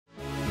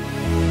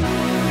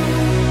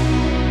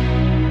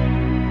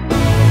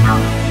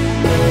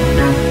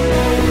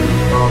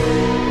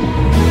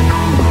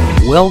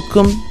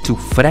Welcome to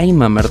Fray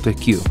Mamerto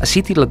Esquiú, a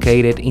city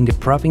located in the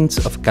province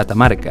of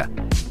Catamarca,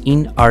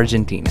 in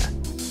Argentina,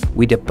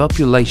 with a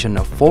population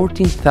of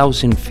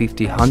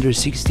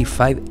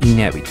 14,565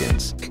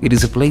 inhabitants. It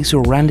is a place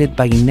surrounded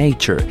by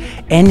nature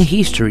and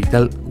history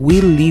that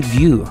will leave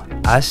you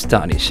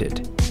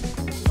astonished.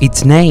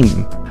 Its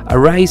name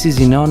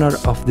arises in honor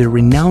of the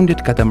renowned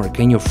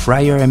Catamarqueño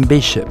friar and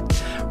bishop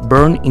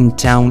born in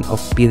town of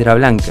Piedra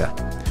Blanca,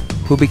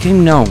 who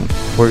became known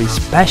for his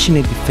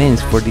passionate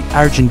defense for the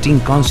Argentine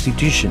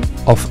Constitution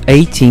of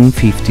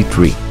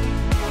 1853.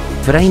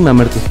 Fray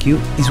Mamerto Esquiú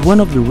is one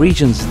of the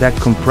regions that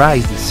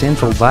comprise the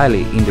Central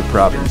Valley in the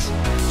province,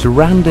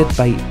 surrounded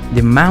by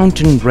the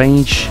mountain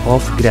range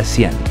of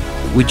Graciano,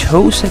 which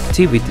hosts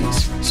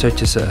activities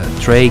such as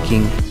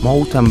trekking,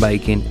 mountain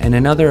biking, and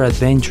another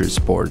adventure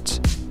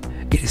sports.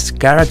 It is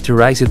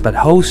characterized by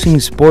hosting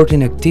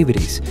sporting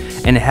activities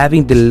and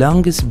having the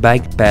longest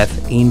bike path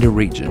in the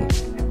region.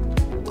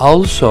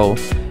 Also,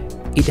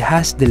 it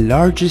has the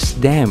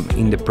largest dam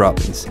in the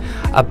province,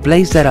 a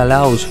place that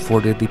allows for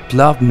the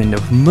development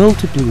of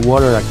multiple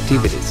water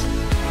activities,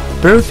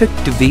 perfect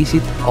to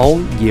visit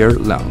all year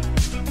long.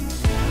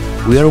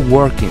 We are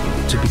working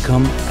to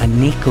become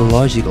an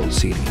ecological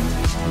city.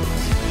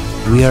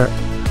 We are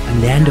a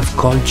land of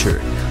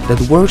culture that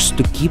works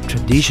to keep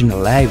tradition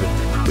alive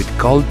with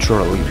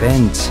cultural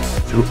events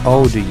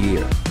throughout the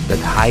year that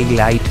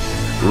highlight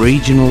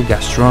regional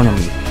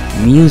gastronomy,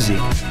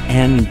 music,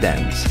 and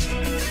dance.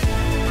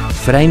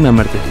 Fray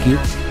Mamerto Esquiú,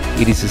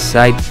 it is a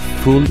site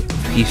full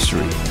of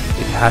history.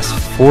 It has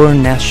 4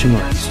 national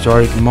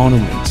historic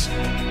monuments.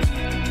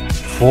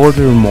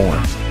 Furthermore,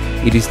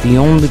 it is the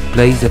only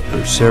place that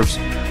preserves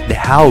the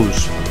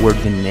house where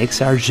the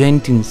next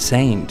Argentine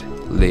saint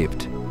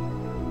lived.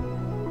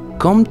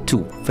 Come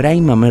to Fray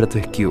Mamerto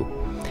Esquiú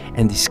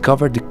and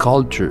discover the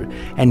culture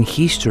and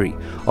history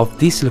of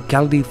this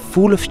locality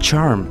full of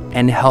charm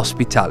and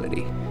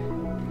hospitality.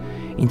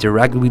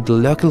 Interact with the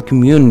local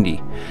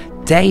community,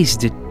 taste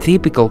the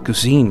typical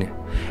cuisine,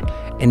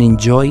 and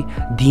enjoy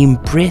the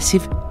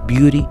impressive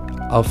beauty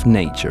of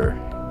nature.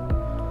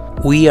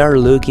 We are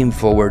looking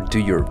forward to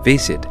your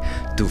visit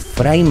to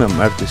Fray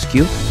Mamerto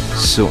Esquiú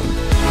soon.